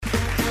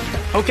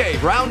Okay,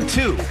 round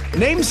two.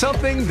 Name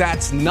something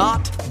that's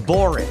not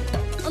boring.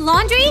 A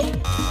laundry?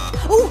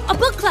 Ooh, a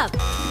book club.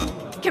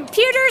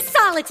 Computer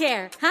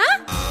solitaire,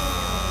 huh?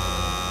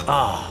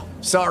 Ah,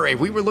 sorry,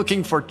 we were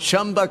looking for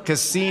Chumba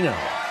Casino.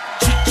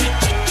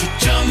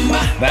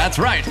 That's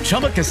right,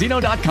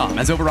 ChumbaCasino.com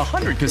has over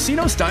 100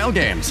 casino-style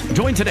games.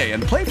 Join today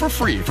and play for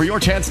free for your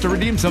chance to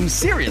redeem some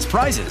serious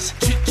prizes.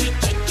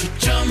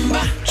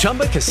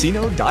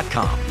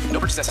 ChumbaCasino.com. No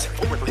purchase necessary.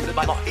 Void where prohibited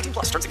by law. 18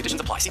 plus. Terms and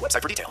conditions apply. See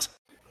website for details.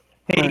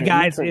 Hey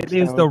guys, it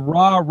is the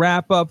Raw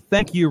wrap-up.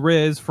 Thank you,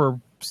 Riz, for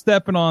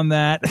stepping on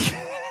that.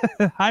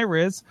 Hi,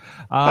 Riz.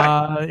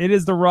 It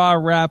is the Raw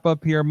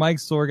wrap-up here. Mike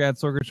Sorg at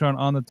Sorgatron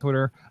on the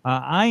Twitter.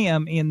 I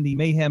am in the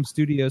Mayhem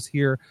Studios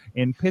here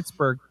in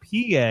Pittsburgh,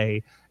 PA,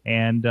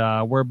 and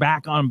we're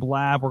back on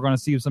Blab. We're going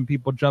to see if some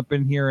people jump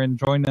in here and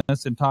join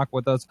us and talk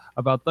with us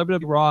about WWE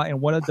Raw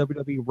and what a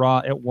WWE Raw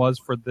it was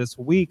for this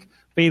week.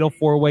 Fatal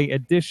 4-Way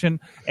edition.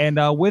 And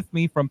with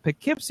me from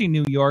Poughkeepsie,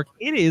 New York,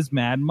 it is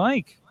Mad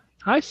Mike.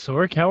 Hi,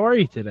 Sork. How are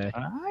you today?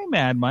 Hi,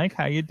 Mad Mike.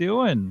 How you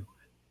doing?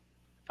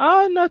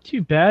 Not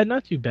too bad.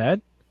 Not too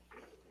bad.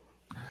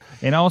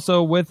 And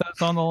also with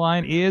us on the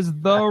line is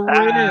the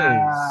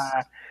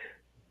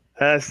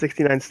Riz.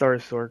 69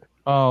 stars, Sork.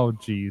 Oh,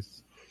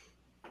 jeez.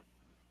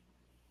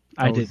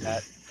 I did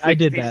that.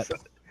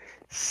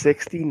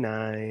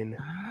 69.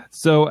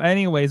 So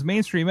anyways,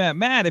 Mainstream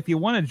Matt, if you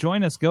want to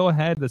join us, go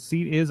ahead. The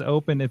seat is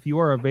open. If you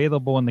are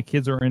available and the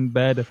kids are in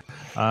bed,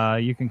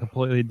 you can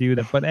completely do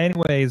that. But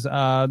anyways,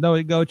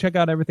 go check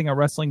out everything at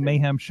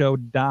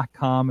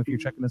WrestlingMayhemShow.com. If you're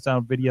checking this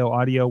out, video,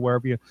 audio,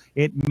 wherever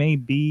it may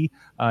be,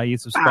 you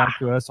subscribe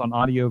to us on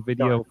audio,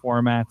 video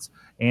formats.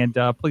 And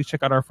please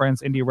check out our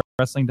friends,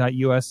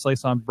 IndieWrestling.us,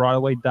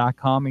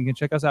 SliceOnBroadway.com. You can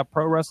check us out,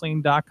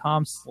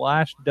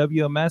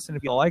 ProWrestling.com/WMS. And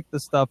if you like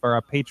this stuff,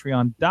 our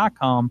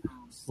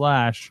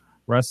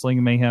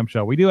Patreon.com/Wrestling Mayhem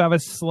Show. We do have a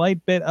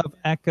slight bit of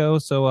echo,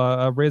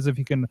 so Riz, if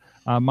you can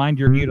mind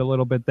your mute a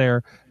little bit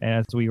there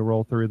as we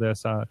roll through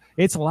this.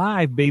 It's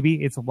live,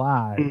 baby. It's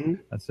live.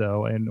 Mm-hmm.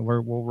 So, and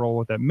we'll roll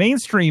with it.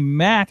 Mainstream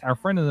Matt, our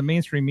friend of the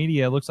mainstream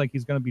media, looks like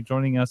he's going to be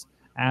joining us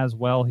as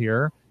well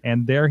here.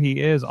 And there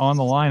he is on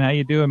the line. How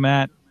you doing,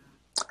 Matt?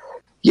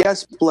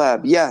 Yes,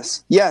 Blab.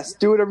 Yes.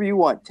 Do whatever you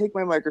want. Take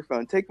my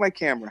microphone. Take my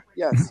camera.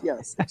 Yes.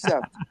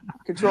 Accept.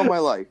 Control my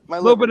life. My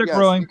liver. A little bit of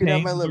growing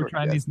pains. As we're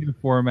trying these new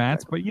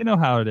formats, but you know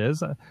how it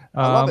is. I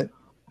love it.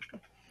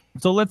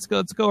 So let's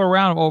go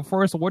around. Well,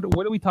 first, what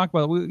do we talk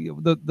about?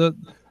 The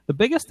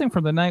biggest thing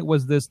from the night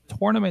was this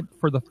tournament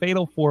for the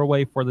Fatal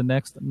 4-Way for the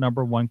next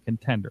number one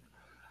contender.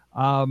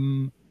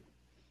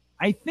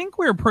 I think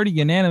we were pretty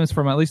unanimous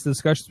from at least the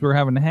discussions we were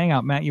having to hang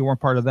out. Matt, you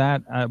weren't part of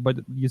that, but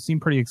you seem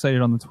pretty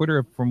excited on the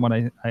Twitter from what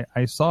I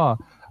saw.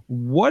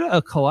 What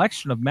a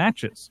collection of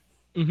matches.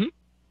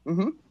 Mm-hmm.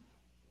 Mm-hmm.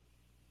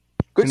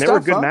 Good and stuff, they were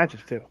good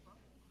matches, too.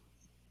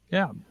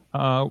 Yeah.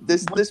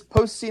 This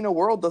post-Cena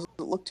world doesn't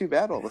look too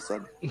bad all of a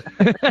sudden.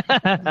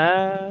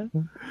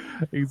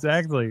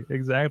 Exactly.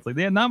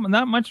 Yeah,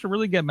 not much to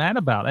really get mad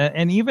about.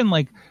 And even,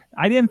 like,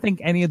 I didn't think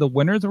any of the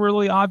winners were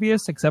really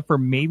obvious, except for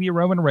maybe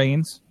Roman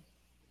Reigns.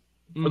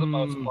 For the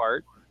most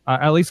part,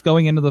 at least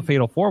going into the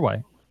Fatal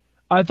 4-Way.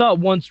 I thought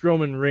once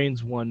Roman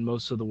Reigns won,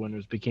 most of the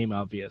winners became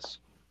obvious.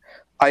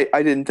 I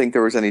didn't think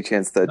there was any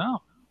chance that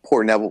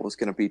poor Neville was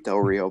going to beat Del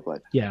Rio,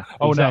 but yeah.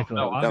 Exactly.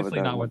 No, obviously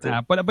not with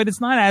that. But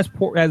it's not as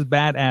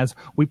bad as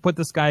we put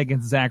this guy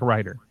against Zack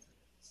Ryder.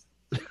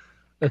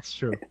 That's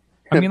true.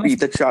 I mean,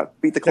 beat the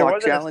clock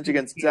challenge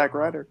against Zack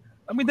Ryder.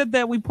 I mean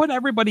that we put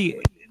everybody.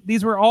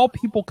 These were all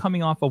people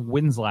coming off of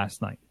wins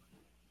last night.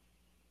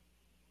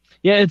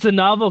 Yeah, it's a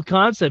novel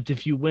concept.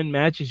 If you win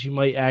matches, you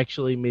might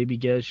actually maybe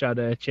get a shot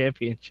at a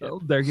championship. Oh,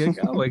 there you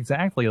go.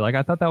 Exactly. Like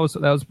I thought that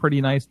was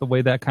pretty nice the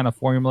way that kind of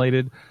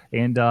formulated,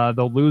 and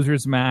the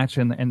losers match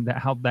and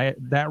how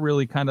that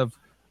really kind of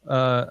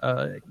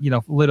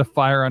lit a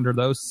fire under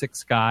those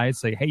six guys.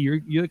 Say, hey,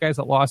 you're the guys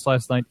that lost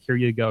last night. Here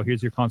you go.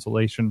 Here's your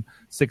consolation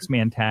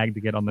 6-man tag to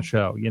get on the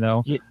show. You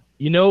know.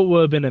 You know what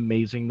would have been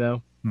amazing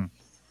though,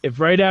 if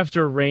right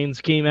after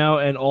Reigns came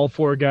out and all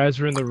four guys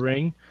were in the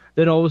ring.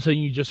 Then all of a sudden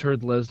you just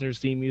heard Lesnar's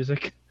theme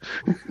music.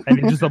 And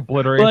he just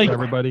obliterates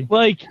everybody.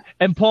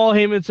 And Paul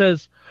Heyman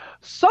says,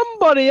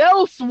 somebody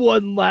else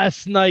won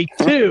last night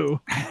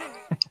too.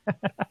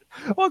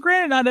 Well,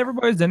 granted, not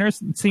everybody's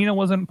in. Cena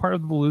wasn't part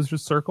of the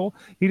loser's circle.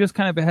 He just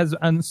kind of has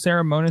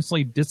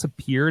unceremoniously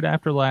disappeared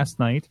after last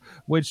night,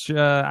 which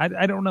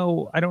I don't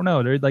know.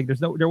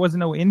 There wasn't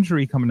no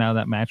injury coming out of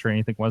that match or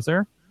anything, was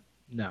there?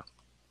 No.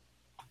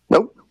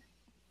 Nope.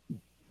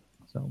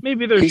 So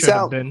maybe there should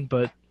have been,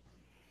 but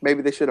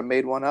maybe they should have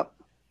made one up.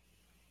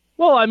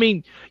 Well, I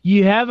mean,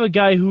 you have a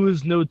guy who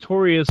is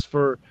notorious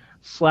for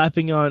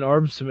slapping on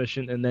arm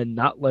submission and then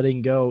not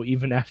letting go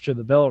even after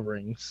the bell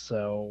rings.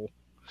 So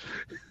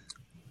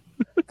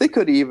they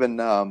could even.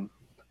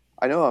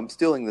 I know I'm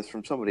stealing this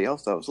from somebody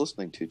else that I was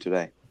listening to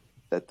today.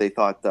 That they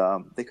thought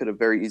they could have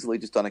very easily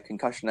just done a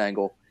concussion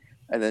angle,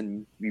 and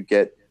then you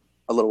get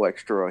a little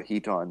extra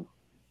heat on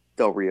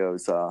Del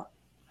Rio's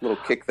little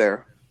kick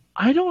there.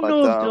 I don't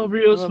know if Del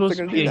Rio's supposed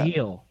to be a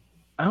heel.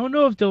 I don't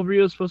know if Del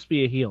Rio is supposed to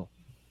be a heel.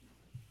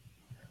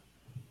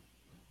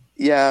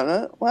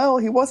 Yeah, well,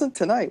 he wasn't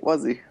tonight,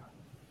 was he?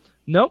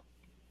 Nope.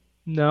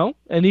 No,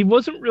 and he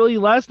wasn't really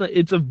last night.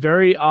 It's a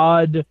very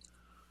odd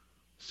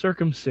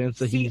circumstance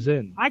that he's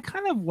in. I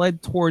kind of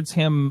led towards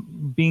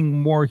him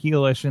being more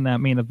heelish in that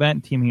main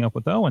event, teaming up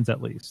with Owens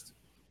at least.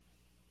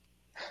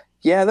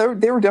 Yeah,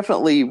 they were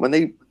definitely, when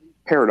they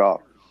paired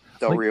off,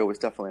 Del Rio was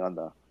definitely on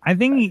the... I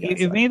think,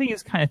 if anything,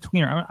 is kind of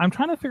tweener. I'm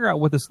trying to figure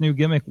out with this new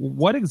gimmick,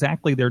 what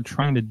exactly they're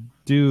trying to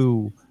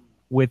do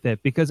with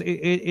it, because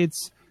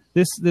it's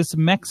this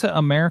Mexa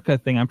America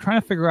thing. I'm trying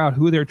to figure out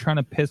who they're trying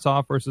to piss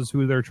off versus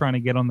who they're trying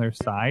to get on their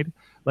side.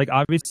 Like,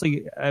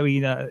 obviously, I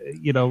mean,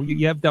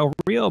 you have Del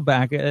Rio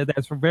back.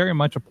 That's very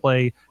much a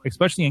play,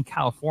 especially in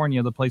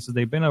California, the places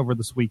they've been over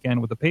this weekend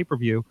with the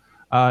pay-per-view.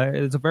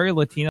 It's a very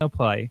Latino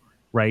play,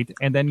 right?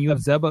 And then you have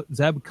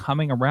Zeb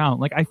coming around.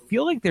 Like, I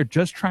feel like they're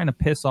just trying to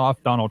piss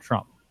off Donald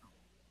Trump.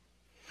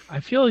 I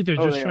feel like they're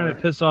just trying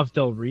to piss off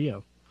Del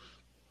Rio.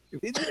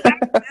 That's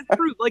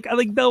true.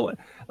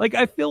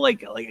 I feel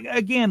like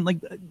again, like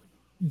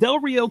Del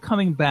Rio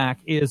coming back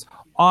is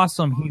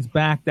awesome. He's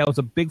back. That was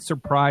a big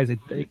surprise.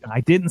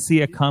 I didn't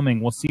see it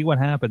coming. We'll see what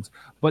happens.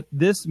 But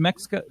this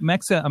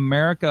Mexa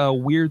America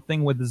weird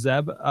thing with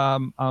Zeb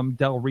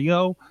Del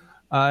Rio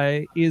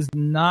is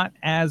not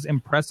as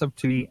impressive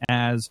to me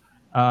as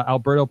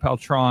Alberto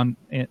Peltron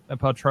in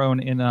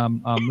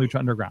Lucha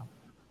Underground.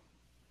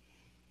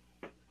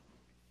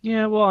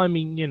 Yeah, well, I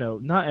mean,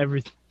 not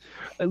everything.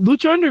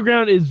 Lucha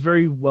Underground is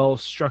very well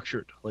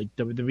structured. Like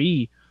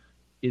WWE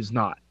is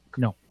not.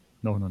 No.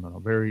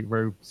 Very,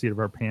 very seat of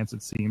our pants,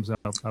 it seems,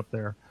 up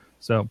there.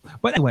 So,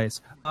 but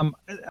anyways,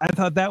 I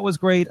thought that was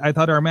great. I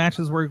thought our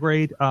matches were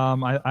great.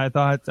 I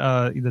thought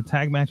the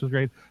tag match was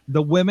great.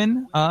 The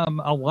women,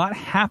 a lot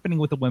happening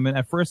with the women.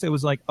 At first, it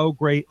was like, oh,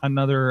 great,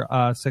 another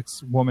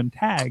 6-woman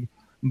tag.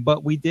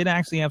 But we did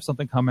actually have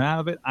something coming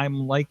out of it.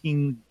 I'm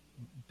liking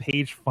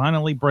Paige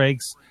finally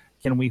breaks.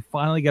 Can we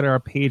finally get our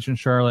Paige and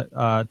Charlotte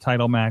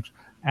title match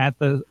at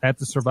the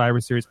Survivor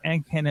Series?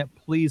 And can it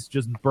please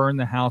just burn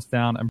the house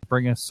down and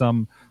bring us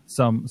some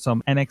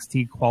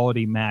NXT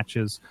quality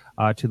matches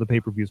to the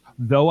pay-per-views?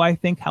 Though I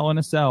think Hell in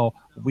a Cell,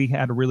 we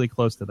had really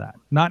close to that.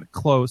 Not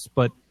close,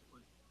 but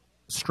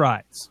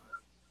strides.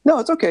 No,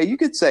 it's okay. You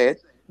could say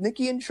it.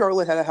 Nikki and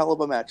Charlotte had a hell of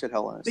a match at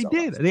Hell in a Cell. They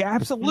did. They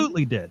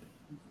absolutely did.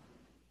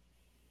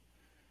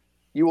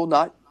 You will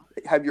not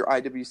have your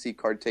IWC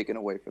card taken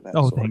away for that.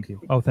 Thank you.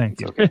 Oh,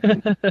 thank you.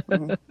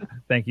 Okay.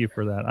 Thank you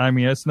for that. I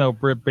mean, it's no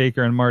Britt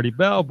Baker and Marty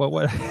Bell, but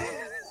what?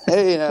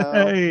 Hey, now.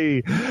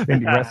 Hey,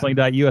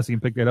 IndieWrestling.us. You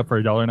can pick that up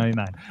for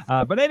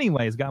 $1.99. But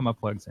anyways, got my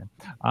plugs in.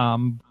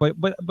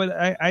 But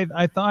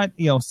I thought,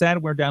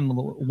 sad we're down to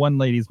one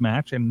ladies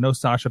match and no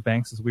Sasha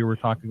Banks, as we were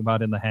talking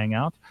about in the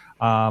Hangout.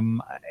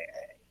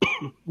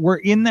 We're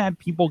in that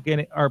people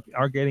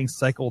are getting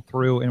cycled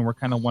through, and we're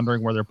kind of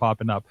wondering where they're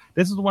popping up.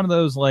 This is one of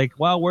those like,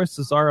 well, where's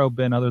Cesaro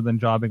been other than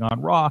jobbing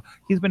on Raw?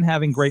 He's been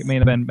having great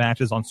main event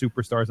matches on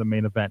Superstars and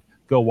main event.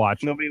 Go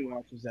watch. Nobody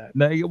watches that.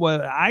 No,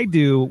 well, I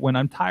do when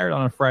I'm tired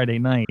on a Friday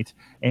night,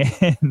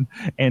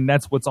 and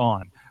that's what's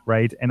on,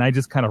 right? And I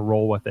just kind of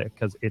roll with it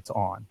because it's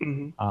on,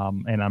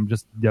 and I'm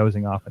just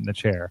dozing off in the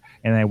chair.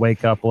 And I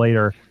wake up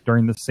later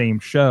during the same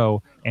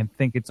show and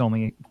think it's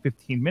only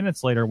 15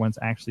 minutes later when it's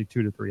actually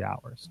 2 to 3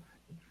 hours.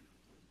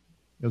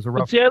 It was a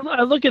rough. See,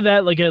 I look at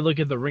that like I look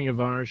at the Ring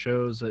of Honor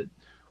shows that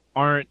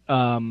aren't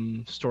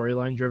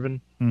storyline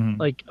driven.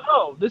 Mm-hmm. Like,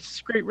 oh, this is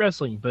great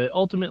wrestling, but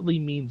ultimately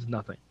means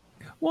nothing.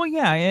 Well,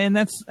 yeah, and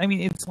it's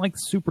like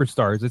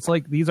Superstars. It's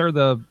like these are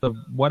the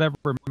whatever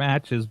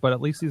matches, but at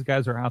least these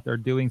guys are out there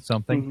doing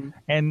something,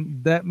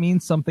 and that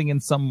means something in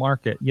some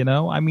market,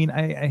 I mean,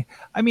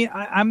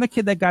 I'm the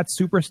kid that got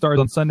Superstars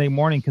on Sunday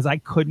morning because I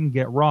couldn't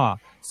get Raw.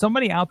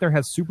 Somebody out there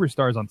has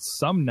Superstars on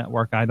some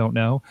network, I don't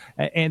know,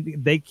 and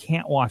they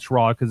can't watch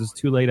Raw because it's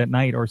too late at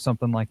night or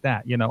something like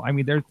that. I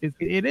mean,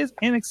 it is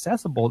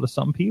inaccessible to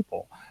some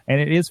people, and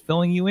it is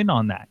filling you in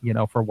on that,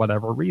 for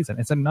whatever reason.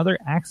 It's another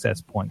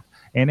access point.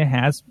 And it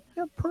has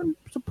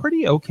some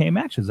pretty okay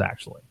matches,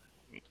 actually.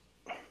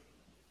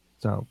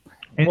 So,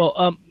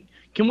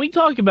 can we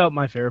talk about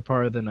my favorite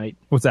part of the night?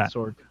 What's that?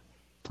 Sorg?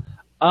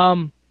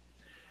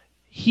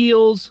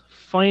 Heels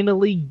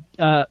finally,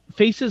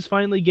 faces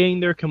finally getting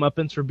their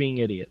comeuppance for being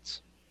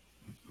idiots.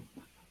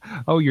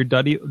 Oh, your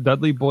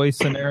Dudley Boys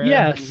scenario?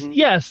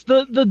 Yes.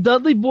 The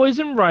Dudley Boys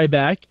and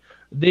Ryback,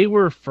 they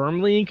were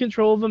firmly in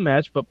control of the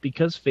match, but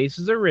because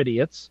faces are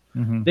idiots,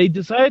 they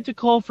decided to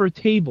call for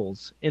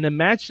tables in a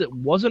match that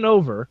wasn't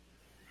over,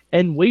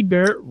 and Wade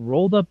Barrett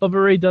rolled up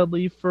Bubba Ray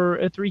Dudley for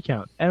a 3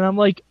 count. And I'm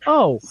like,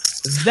 oh,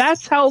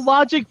 that's how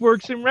logic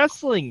works in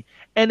wrestling,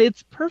 and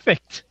it's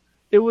perfect.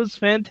 It was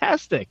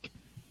fantastic.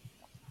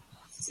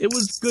 It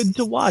was good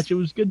to watch. It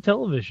was good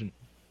television.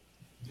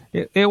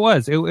 It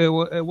was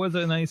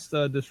a nice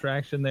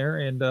distraction there,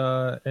 and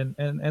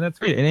that's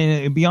great.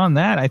 And beyond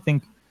that, I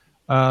think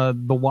the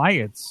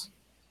Wyatts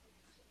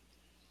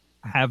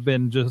have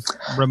been just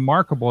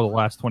remarkable the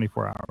last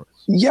 24 hours.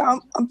 Yeah,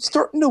 I'm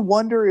starting to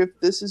wonder if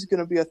this is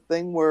going to be a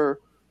thing where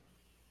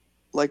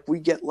like we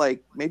get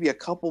like maybe a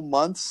couple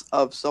months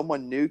of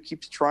someone new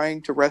keeps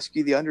trying to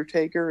rescue the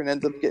Undertaker and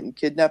ends up getting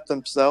kidnapped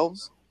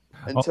themselves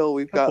until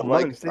we've got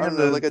like I don't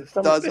know, like a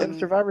dozen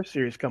Survivor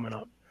Series coming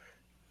up.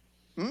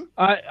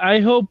 I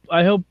hope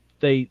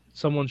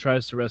someone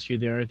tries to rescue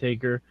the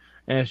Undertaker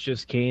and it's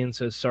just Kane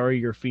says, "Sorry,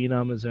 your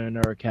phenom is in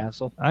our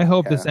castle." I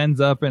hope this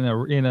ends up in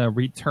a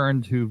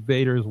return to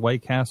Vader's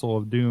White Castle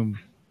of Doom.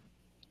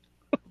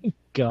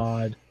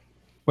 God.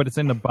 But it's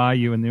in the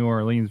bayou in New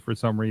Orleans for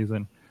some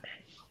reason.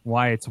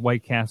 Wyatt's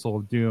White Castle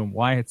of Doom.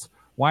 Wyatt's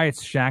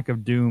Shack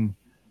of Doom.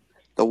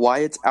 The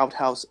Wyatt's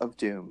Outhouse of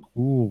Doom.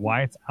 Ooh,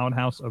 Wyatt's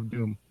Outhouse of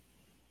Doom.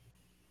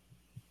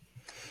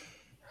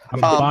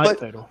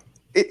 But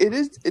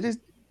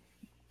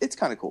it's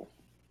kind of cool.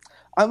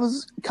 I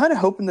was kind of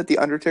hoping that the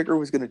Undertaker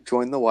was going to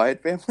join the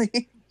Wyatt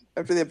family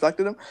after they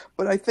abducted him,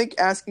 but I think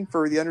asking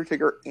for the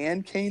Undertaker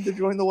and Kane to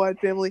join the Wyatt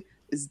family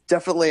is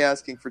definitely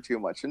asking for too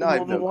much. And I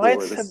have no clue where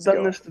this is going. The Wyatts have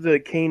done this to the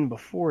Kane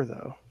before,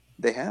 though.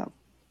 They have.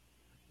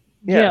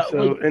 Yeah,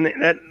 so and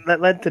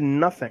that led to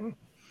nothing.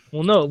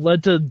 Well, no, it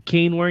led to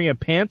Kane wearing a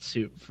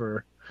pantsuit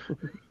for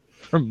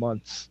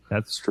months.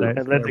 That's true.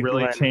 That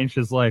really changed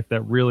his life.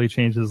 That really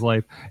changed his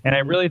life. And I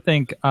really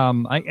think,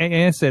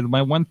 I said,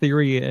 my one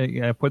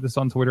theory, I put this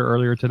on Twitter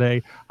earlier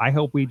today. I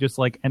hope we just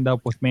like end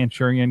up with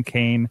Manchurian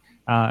Kane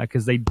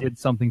because they did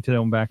something to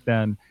him back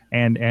then,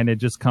 and it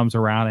just comes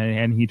around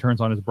and he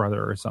turns on his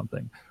brother or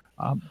something.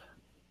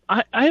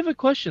 I have a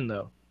question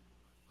though.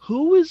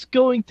 Who is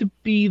going to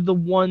be the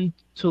one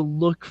to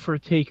look for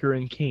Taker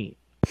and Kane?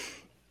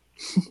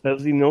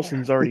 Leslie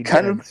Nielsen's already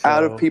kind dead, of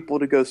out of people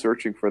to go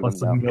searching for them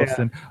now.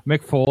 Nielsen. Yeah.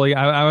 Mick Foley.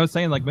 I was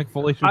saying like Mick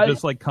Foley should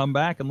just like come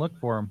back and look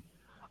for him.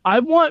 I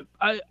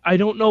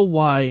don't know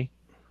why.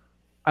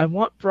 I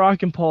want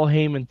Brock and Paul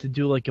Heyman to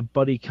do like a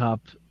buddy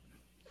cop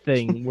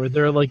thing where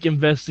they're like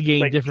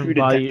investigating like different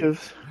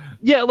detectives.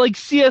 Yeah, like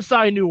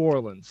CSI New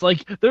Orleans.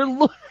 Like they're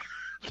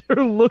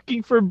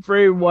looking for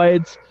Bray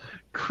Wyatt's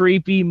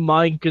creepy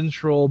mind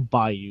control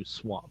bayou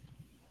swamp.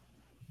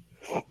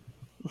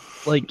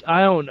 Like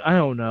I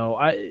don't know.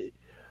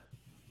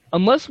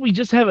 Unless we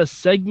just have a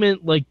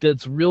segment like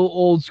that's real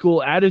old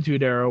school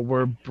Attitude Era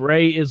where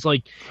Bray is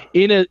like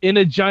in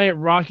a giant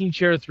rocking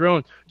chair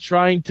throne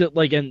trying to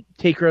like, and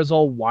Taker has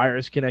all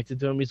wires connected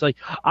to him. He's like,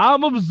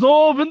 "I'm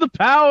absorbing the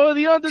power of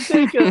the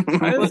Undertaker."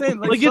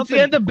 Like it's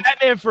the end of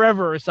Batman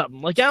Forever or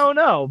something. Like I don't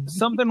know,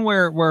 something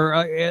where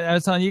I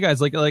was telling you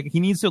guys like he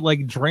needs to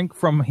like drink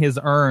from his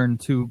urn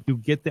to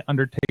get the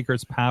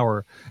Undertaker's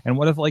power. And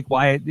what if like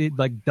Wyatt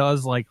like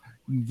does like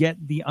get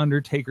the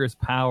Undertaker's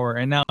power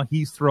and now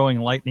he's throwing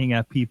lightning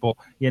at people,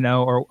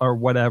 or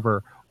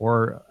whatever,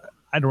 or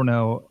I don't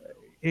know.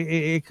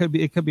 It could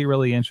be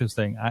really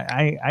interesting.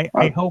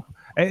 I hope.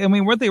 I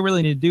mean, what they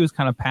really need to do is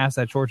kind of pass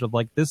that torch of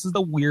like, this is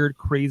the weird,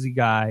 crazy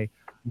guy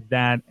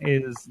that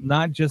is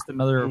not just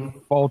another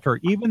falter,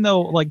 even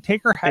though like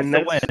Taker has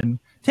to win.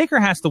 Taker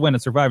has to win a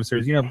Survivor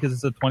Series, because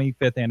it's the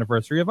 25th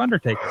anniversary of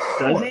Undertaker.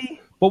 Does he?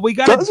 But we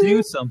got to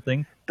do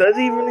something. Does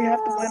he really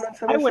have to win on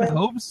SummerSlam? I would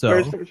hope so.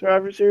 First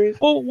Survivor Series?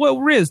 Well,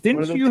 Riz,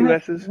 didn't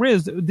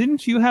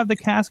you have the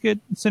casket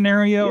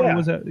scenario? Yeah. Or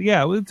was it?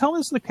 Yeah. Well, tell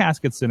us the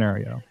casket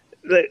scenario.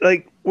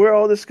 Like we're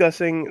all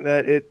discussing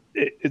that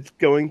it's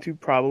going to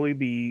probably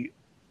be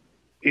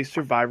a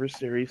Survivor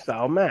Series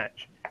style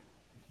match,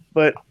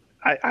 but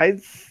I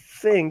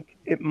think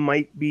it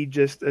might be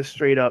just a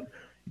straight up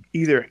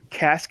either a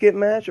casket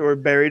match or a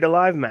buried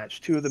alive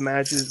match. Two of the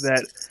matches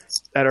that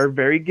are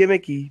very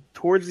gimmicky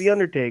towards the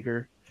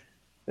Undertaker,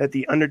 that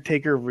the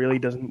Undertaker really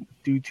doesn't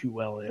do too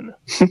well in.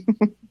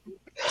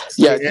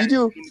 Yeah, you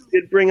do. He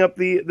did bring up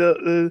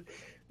the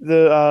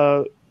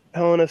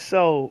Hell in a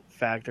Cell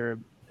factor,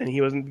 and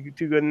he wasn't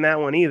too good in that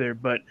one either.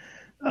 But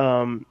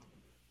no,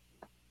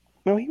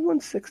 he won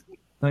 6.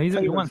 No,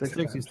 he won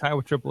 6. He's tied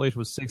with Triple H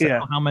with 6. Yeah. I don't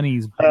know how many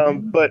he's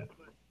been.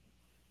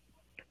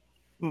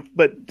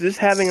 But just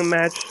having a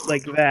match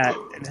like that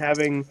and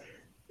having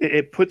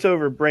it puts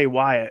over Bray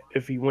Wyatt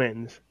if he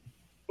wins,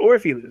 or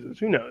if he loses,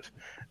 who knows?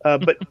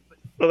 But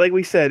like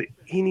we said,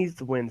 he needs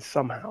to win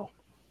somehow.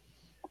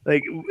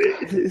 Like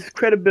his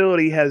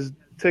credibility has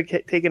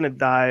taken a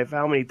dive.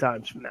 How many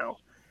times from now?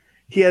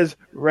 He has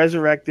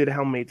resurrected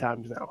how many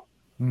times now?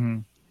 Mm-hmm.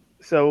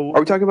 So are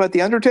we talking about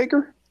the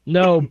Undertaker?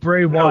 No,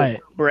 Bray Wyatt.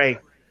 No, Bray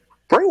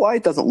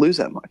Wyatt doesn't lose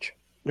that much.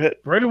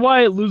 Bray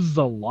Wyatt loses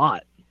a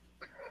lot.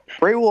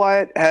 Bray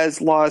Wyatt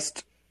has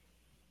lost.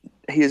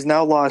 He has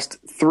now lost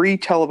 3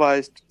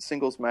 televised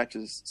singles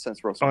matches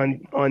since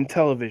WrestleMania on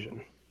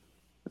television.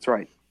 That's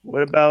right.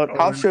 What about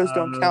house shows?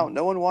 Don't count.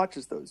 No one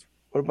watches those.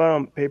 What about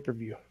on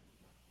pay-per-view?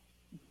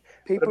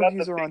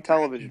 Pay-per-views are on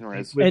television,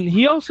 Riz. And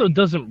he also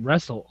doesn't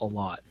wrestle a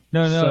lot.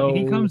 No. So,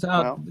 he comes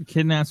out,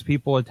 kidnaps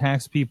people,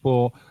 attacks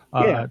people,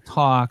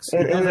 talks.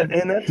 And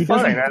that's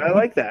fine. I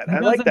like that. I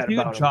like that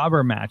about him.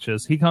 Jobber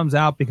matches. He comes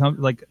out,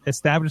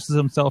 establishes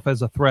himself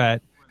as a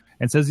threat,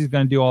 and says he's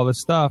going to do all this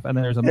stuff, and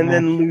then there's a match.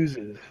 Then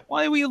loses.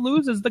 Why he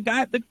loses? The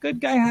good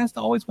guy has to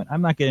always win.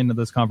 I'm not getting into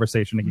this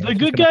conversation again. The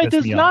good guy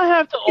does not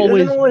have to He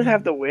always. doesn't always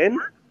have to win.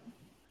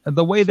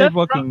 The way they're Seth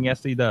booking,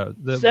 yes, he does.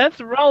 Seth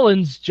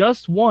Rollins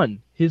just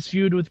won his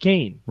feud with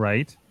Kane.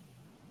 Right.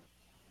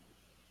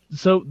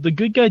 So the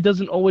good guy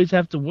doesn't always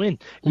have to win.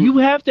 You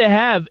have to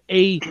have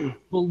a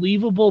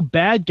believable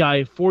bad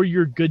guy for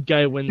your good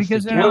guy wins.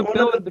 Because the they're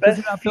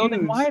count. not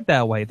building Wyatt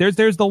that way.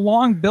 There's the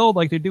long build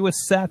like they do with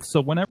Seth.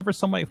 So whenever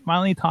somebody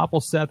finally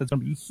topples Seth, it's going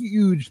to be a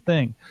huge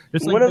thing.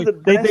 It's like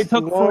they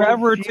took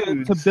forever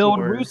to build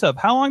Rusev.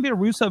 How long did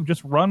Rusev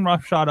just run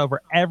roughshod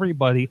over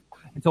everybody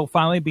until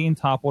finally being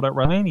toppled at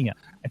WrestleMania?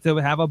 And to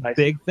have a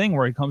big thing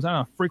where he comes out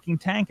on a freaking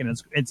tank and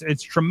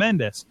it's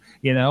tremendous,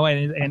 you know,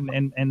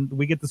 and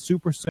we get the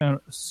Super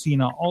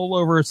Cena all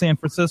over San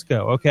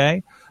Francisco,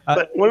 okay?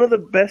 But one of the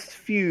best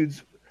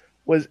feuds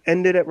was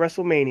ended at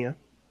WrestleMania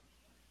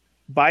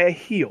by a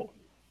heel,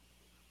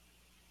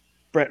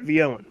 Brett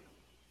v. Owen.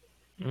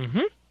 Mm-hmm.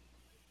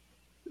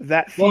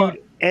 That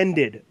feud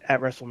ended at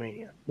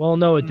WrestleMania. Well,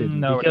 no, it didn't.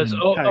 No, because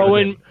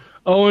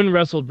Owen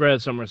wrestled Brett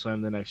at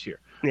SummerSlam the next year.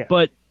 Yeah.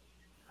 But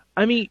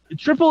I mean,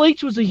 Triple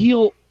H was a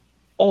heel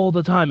all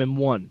the time and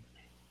won.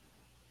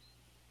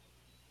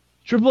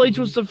 Triple H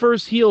was the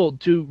first heel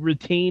to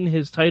retain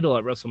his title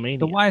at WrestleMania.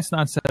 The Wyatt's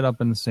not set up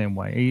in the same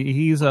way.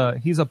 He's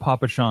a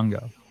Papa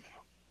Shango.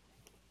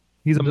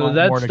 He's a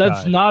Mordecai.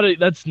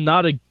 That's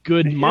not a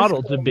good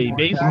model to be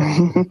based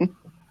on.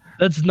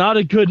 That's not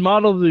a good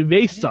model to be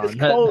based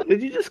on.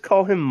 Did you just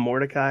call him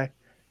Mordecai?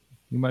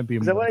 He might be.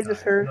 Is that what I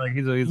just heard? Like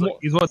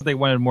he's what they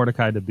wanted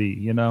Mordecai to be.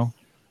 You know.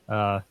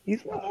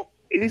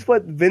 He's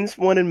what Vince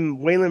wanted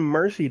Waylon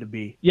Mercy to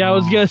be. Yeah, I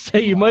was gonna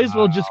say you might as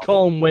well just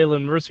call him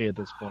Waylon Mercy at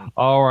this point.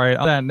 All right.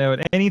 On that note,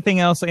 anything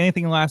else?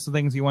 Anything last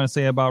things you want to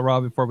say about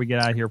Raw before we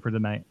get out of here for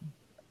tonight?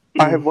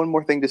 I have one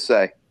more thing to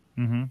say.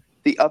 Mm-hmm.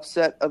 The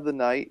upset of the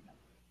night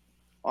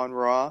on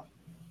Raw,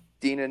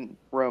 Dean and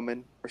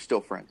Roman are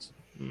still friends.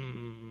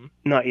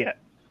 Not yet.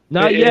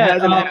 Not It yet.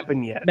 hasn't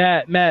happened yet.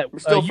 Matt, We're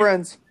still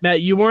friends.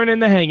 Matt, you weren't in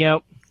the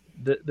hangout.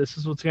 This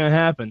is what's gonna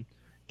happen.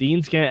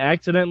 Dean's going to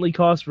accidentally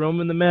cost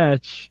Roman the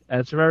match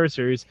at Survivor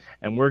Series,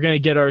 and we're going to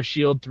get our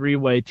Shield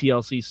 3-way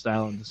TLC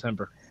style in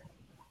December.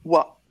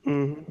 Well,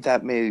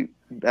 that may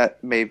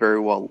very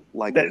well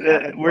likely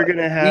happen. We're going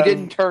to have. We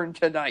didn't turn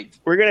tonight.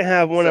 We're going to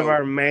have one of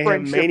our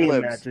Mayhem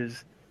Mania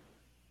matches,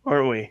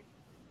 aren't we?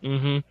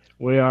 Mm-hmm.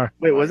 We are.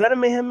 Wait, was that a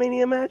Mayhem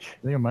Mania match?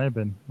 I think it might have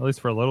been, at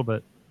least for a little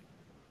bit.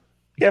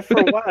 Yeah, for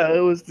a while it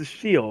was the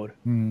Shield.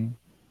 Mm-hmm.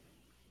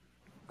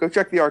 Go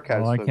check the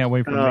archives. Well, I can't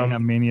wait for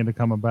Mayhem Mania to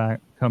come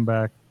back.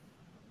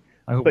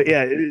 I hope. But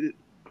yeah, it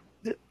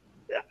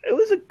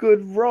was a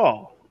good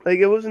Raw. Like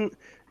it wasn't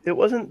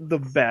the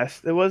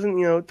best. It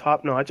wasn't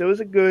top notch. It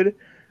was a good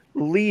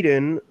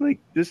lead-in, like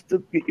just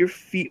to get your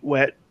feet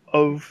wet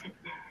of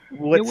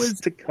what's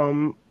to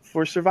come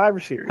for Survivor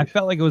Series. I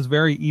felt like it was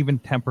very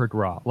even-tempered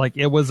Raw. Like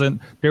it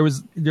wasn't.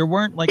 There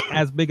weren't like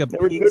as big of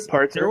there peaks. Were good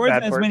parts. There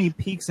wasn't as many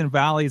peaks and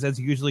valleys as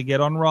you usually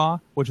get on Raw,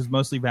 which is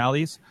mostly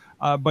valleys.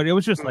 But it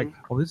was just like,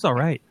 oh, this is all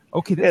right.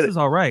 Okay, this is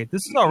all right.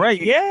 This is all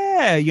right.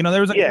 Yeah,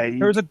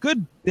 there was a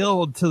good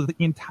build to the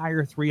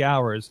entire 3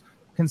 hours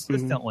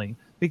consistently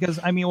because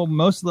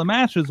most of the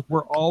matches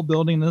were all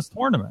building this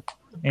tournament,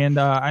 and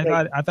I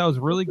thought it was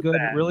really good,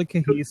 really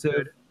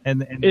cohesive,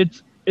 and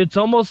it's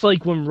almost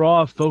like when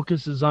Raw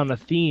focuses on a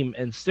theme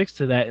and sticks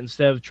to that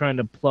instead of trying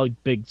to plug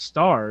big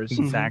stars.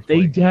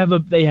 Exactly, they have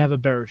a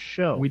better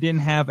show. We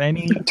didn't have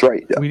any. That's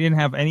right. Yeah. We didn't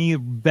have any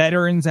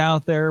veterans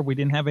out there. We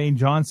didn't have any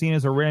John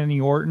Cena's or Randy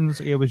Ortons.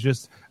 It was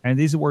just, and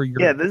these were your.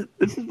 Yeah, this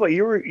is what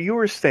you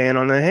were saying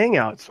on the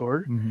Hangout,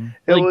 Sword.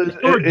 Mm-hmm.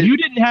 Sword, you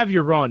didn't have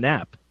your Raw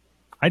nap.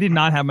 I did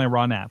not have my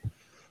Raw nap.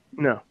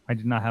 No, I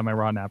did not have my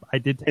Raw nap. I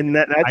did, and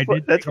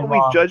that's when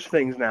we judge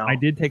things now. I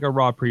did take a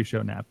Raw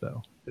pre-show nap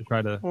though to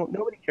try to. Well,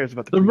 nobody cares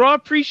about the Raw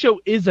pre-show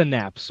is a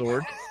nap,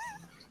 Sword.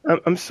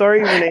 I'm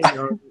sorry, Renee.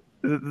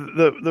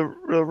 The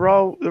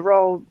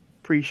Raw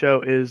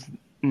pre-show is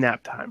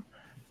nap time.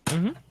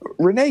 Mm-hmm.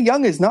 Renee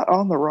Young is not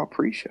on the Raw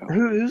pre-show.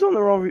 Who's on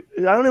the Raw?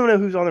 I don't even know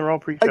who's on the Raw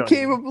pre-show. I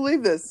can't even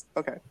believe this.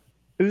 Okay,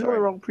 who's on the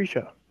Raw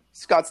pre-show?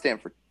 Scott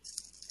Stanford.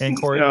 And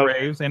Corey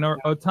Graves and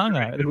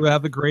Otunga, who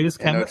have the greatest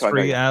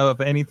chemistry out of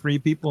any three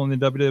people in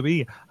the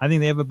WWE. I think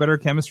they have a better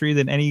chemistry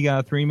than any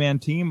three-man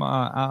team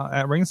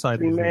at ringside.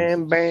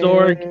 Three-man band.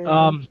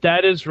 Sorg,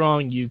 that is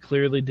wrong. You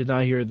clearly did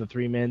not hear the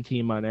three-man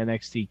team on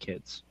NXT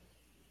Kids.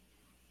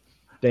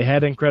 They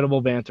had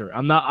incredible banter.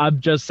 I'm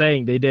just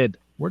saying they did.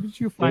 Where did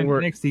you find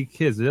NXT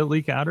Kids? Did it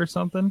leak out or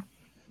something?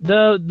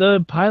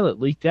 The pilot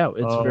leaked out.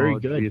 It's very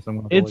good. Geez,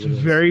 it's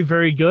very,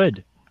 very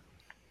good.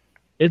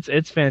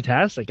 It's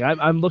fantastic.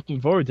 I'm looking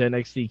forward to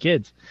NXT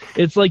Kids.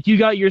 It's like you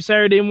got your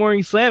Saturday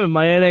morning slam in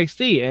my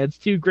NXT, and it's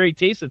two great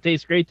tastes that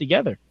taste great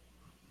together.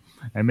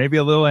 And maybe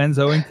a little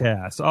Enzo and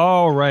Cass.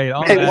 All right.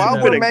 Hey, while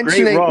we're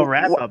mentioning great Raw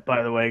wrap up,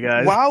 by the way,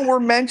 guys. While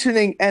we're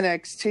mentioning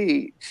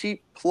NXT,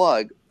 cheap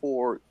plug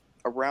for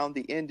Around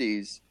the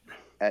Indies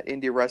at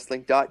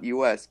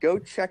indiewrestling.us. Go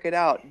check it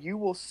out. You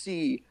will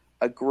see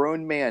a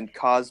grown man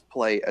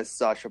cosplay as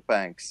Sasha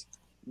Banks.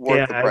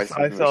 Worth the price of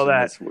I saw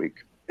that this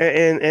week.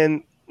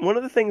 And one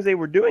of the things they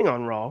were doing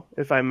on Raw,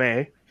 if I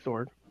may,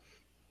 Sword,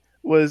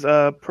 was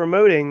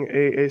promoting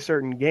a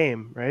certain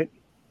game, right?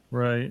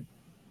 Right.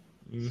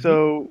 Mm-hmm.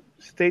 So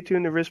stay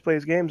tuned to Riz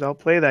Plays Games. I'll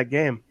play that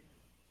game.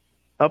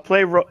 I'll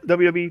play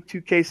WWE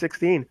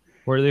 2K16.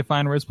 Where do they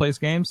find Riz Place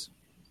Games?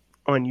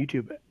 On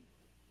YouTube.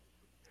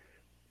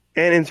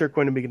 And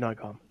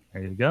insertcoinandbeacon.com.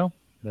 There you go.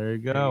 There you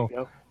go. There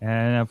you go.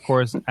 And of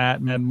course,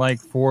 at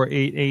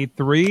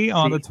MedMike4883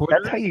 on the Twitter.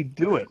 That's how you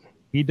do it.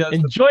 He does.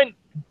 And join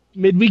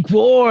Midweek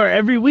War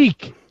every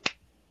week.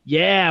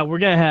 Yeah, we're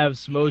going to have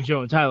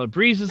Smojo and Tyler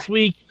Breeze this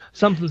week.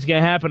 Something's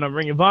going to happen on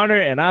Ring of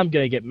Honor, and I'm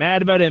going to get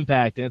mad about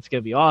Impact, and it's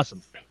going to be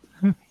awesome.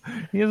 I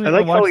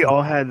like how we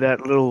all had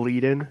that little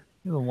lead-in.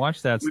 You don't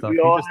watch that stuff. We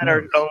all had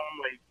our own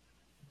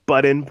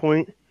butt-in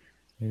point.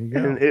 There you go.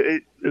 And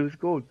it was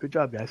cool. Good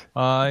job, guys.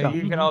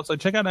 You can also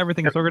check out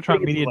everything at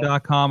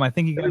SorgatronMedia.com. I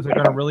think you guys are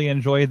going to really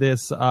enjoy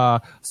this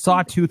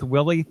Sawtooth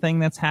Willie thing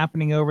that's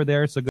happening over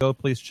there. So go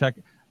please check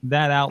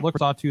that out. Look for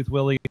Sawtooth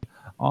Willie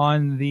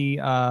on the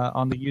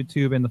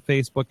YouTube and the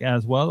Facebook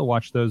as well to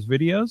watch those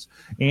videos.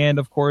 And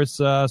of course,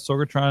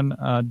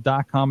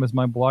 Sorgatron.com is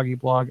my bloggy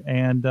blog.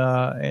 And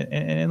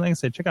like I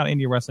said, check out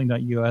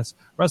IndieWrestling.us,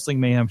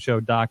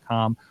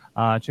 WrestlingMayhemShow.com.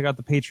 Check out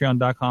the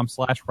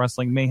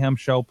patreon.com/Wrestling Mayhem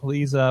Show.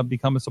 Please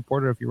become a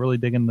supporter if you're really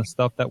digging the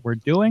stuff that we're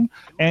doing.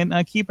 And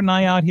keep an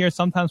eye out here.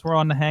 Sometimes we're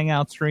on the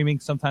Hangout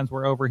streaming. Sometimes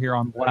we're over here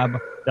on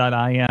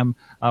blab.im.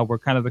 We're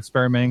kind of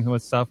experimenting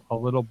with stuff a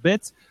little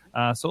bit.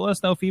 So let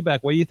us know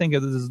feedback. What do you think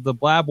of this? Is the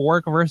Blab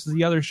work versus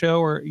the other show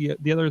or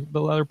the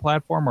other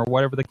platform or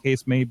whatever the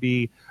case may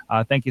be?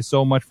 Thank you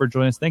so much for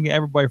joining us. Thank you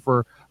everybody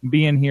for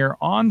being here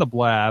on the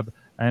Blab.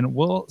 And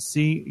we'll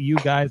see you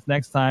guys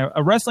next time.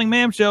 A Wrestling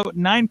Mayhem Show,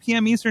 9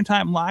 p.m. Eastern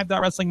Time,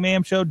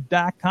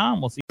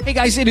 live.wrestlingmayhemshow.com. We'll see you. Hey,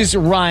 guys, it is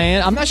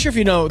Ryan. I'm not sure if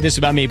you know this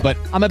about me, but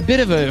I'm a bit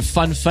of a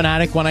fun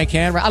fanatic when I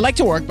can. I like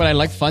to work, but I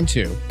like fun,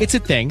 too. It's a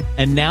thing.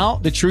 And now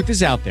the truth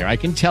is out there. I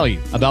can tell you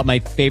about my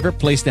favorite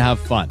place to have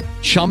fun,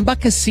 Chumba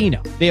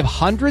Casino. They have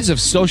hundreds of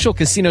social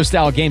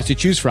casino-style games to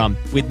choose from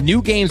with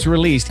new games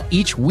released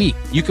each week.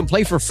 You can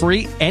play for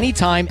free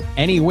anytime,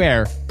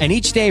 anywhere, and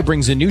each day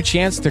brings a new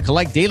chance to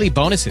collect daily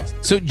bonuses.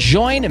 So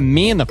join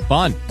me in the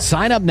fun.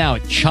 Sign up now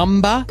at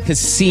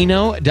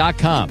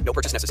ChumbaCasino.com. No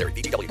purchase necessary.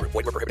 VGW Group.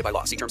 Void where prohibited by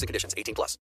law. See terms and conditions. 18+.